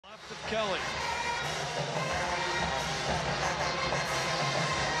Kelly.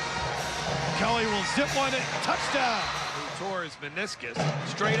 Kelly will zip one in. Touchdown. Who tore his meniscus.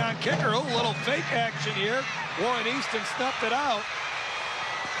 Straight on kicker. A little fake action here. Warren Easton snuffed it out.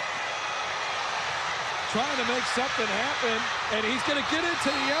 Trying to make something happen, and he's going to get into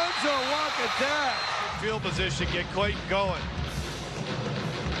the end zone. Walk at that. Field position, get Clayton going.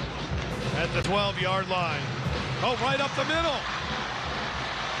 At the 12-yard line. Oh, right up the middle.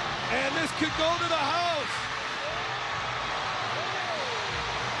 And this could go to the house.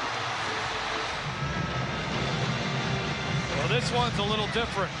 Well, this one's a little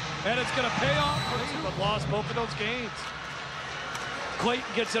different, and it's going to pay off for him, but lost both of those games.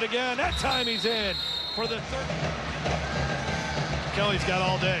 Clayton gets it again. That time he's in for the third. Kelly's got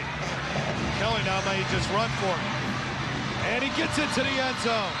all day. Kelly now may just run for it. And he gets into the end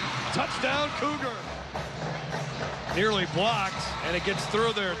zone. Touchdown, Cougar. Nearly blocked, and it gets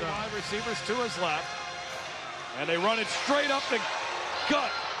through there. The wide receivers to his left. And they run it straight up the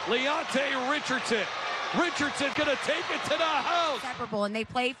gut. Leonte Richardson. Richardson gonna take it to the house. Inseparable, and they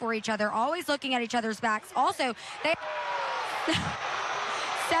play for each other, always looking at each other's backs. Also, they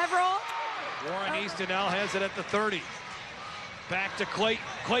several. Warren Easton now has it at the 30. Back to Clayton.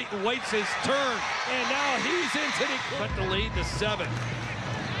 Clayton waits his turn, and now he's into the cut the lead to 7.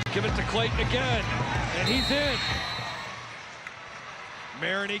 Give it to Clayton again, and he's in.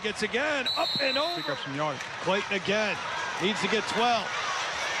 Maroney gets again, up and over. Pick up some yards. Clayton again, needs to get 12.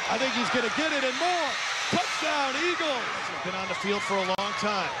 I think he's gonna get it and more. Touchdown, Eagles. Been on the field for a long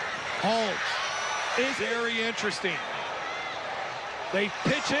time. Holmes is very interesting. They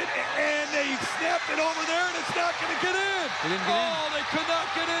pitch it, and they snap it over there, and it's not going to get in. They could not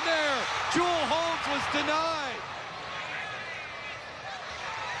get in there. Jewel Holmes was denied.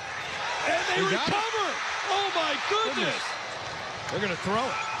 And they recover. Oh, my goodness. They're going to throw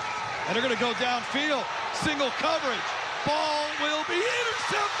it. And they're going to go downfield. Single coverage. Ball will be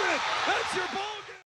intercepted. That's your ball.